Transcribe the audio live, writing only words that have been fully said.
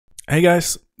Hey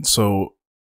guys, so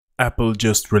Apple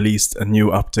just released a new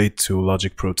update to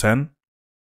Logic Pro 10,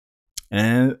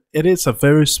 and it is a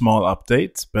very small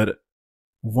update, but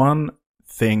one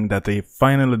thing that they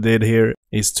finally did here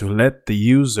is to let the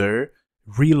user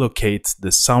relocate the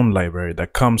sound library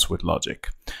that comes with Logic.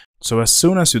 So as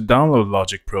soon as you download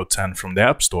Logic Pro 10 from the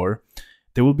App Store,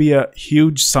 there will be a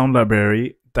huge sound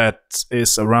library that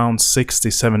is around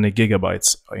 60-70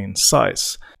 gigabytes in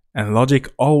size. And Logic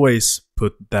always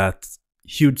put that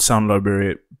huge sound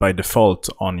library by default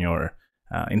on your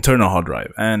internal hard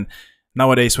drive. And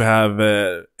nowadays we have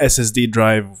SSD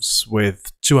drives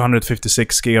with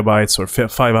 256 gigabytes or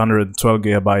 512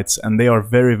 gigabytes, and they are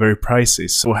very, very pricey.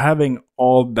 So having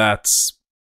all that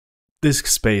disk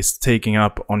space taking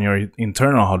up on your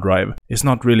internal hard drive is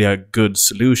not really a good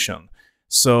solution.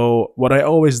 So what I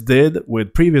always did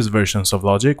with previous versions of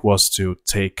Logic was to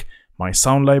take my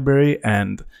sound library,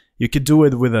 and you could do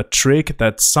it with a trick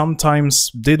that sometimes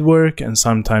did work and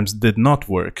sometimes did not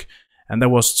work. And that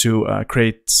was to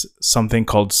create something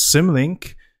called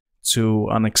Symlink to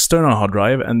an external hard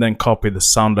drive and then copy the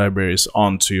sound libraries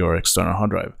onto your external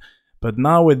hard drive. But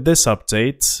now with this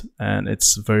update, and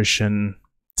it's version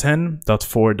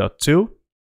 10.4.2,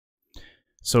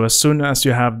 so as soon as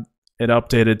you have it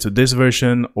updated to this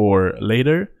version or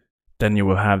later, then you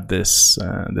will have this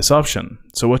this option.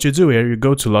 So what you do here, you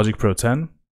go to Logic Pro 10,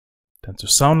 then to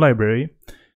Sound Library,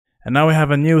 and now we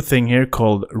have a new thing here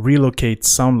called Relocate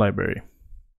Sound Library.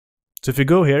 So if you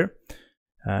go here,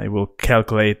 it will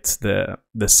calculate the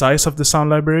size of the sound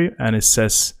library, and it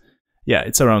says, yeah,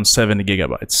 it's around 70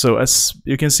 gigabytes. So as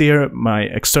you can see here, my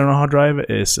external hard drive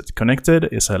is connected,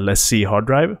 it's a LaCie hard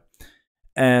drive,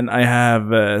 and I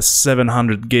have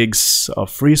 700 gigs of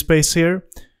free space here.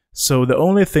 So the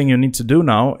only thing you need to do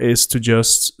now is to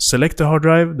just select the hard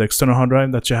drive, the external hard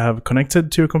drive that you have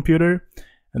connected to your computer,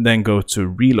 and then go to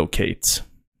relocate.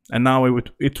 And now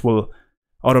it will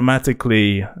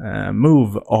automatically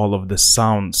move all of the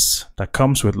sounds that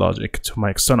comes with Logic to my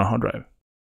external hard drive.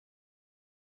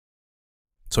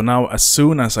 So now as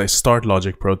soon as I start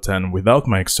Logic Pro 10 without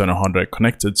my external hard drive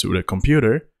connected to the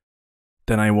computer,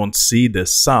 then I won't see the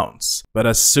sounds. But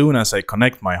as soon as I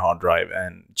connect my hard drive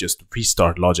and just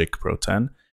restart Logic Pro 10,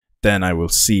 then I will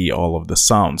see all of the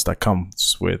sounds that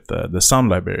comes with the sound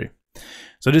library.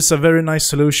 So this is a very nice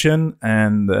solution,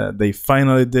 and they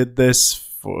finally did this,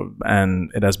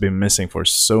 and it has been missing for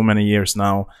so many years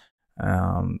now.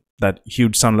 That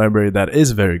huge sound library that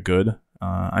is very good.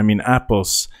 I mean,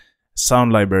 Apple's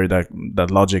sound library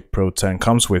that Logic Pro 10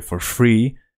 comes with for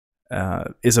free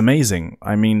is amazing.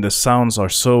 I mean, the sounds are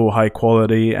so high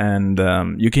quality, and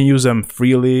you can use them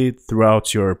freely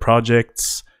throughout your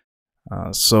projects.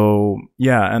 So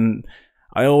yeah, and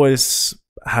I always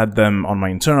had them on my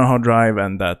internal hard drive,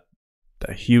 and that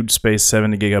huge space,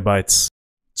 70 gigabytes.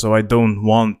 So I don't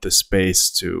want the space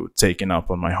to taken up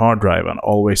on my hard drive, and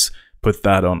always put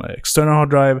that on an external hard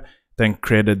drive. Then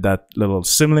created that little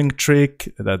Symlink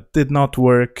trick that did not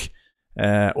work.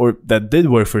 Or that did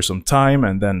work for some time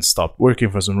and then stopped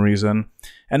working for some reason,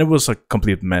 and it was a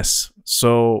complete mess.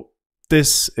 So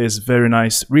this is very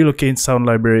nice. Relocate Sound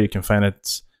Library, you can find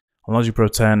it on Logic Pro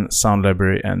 10, Sound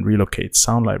Library, and Relocate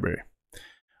Sound Library.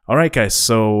 Alright guys,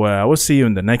 so I will see you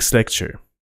in the next lecture.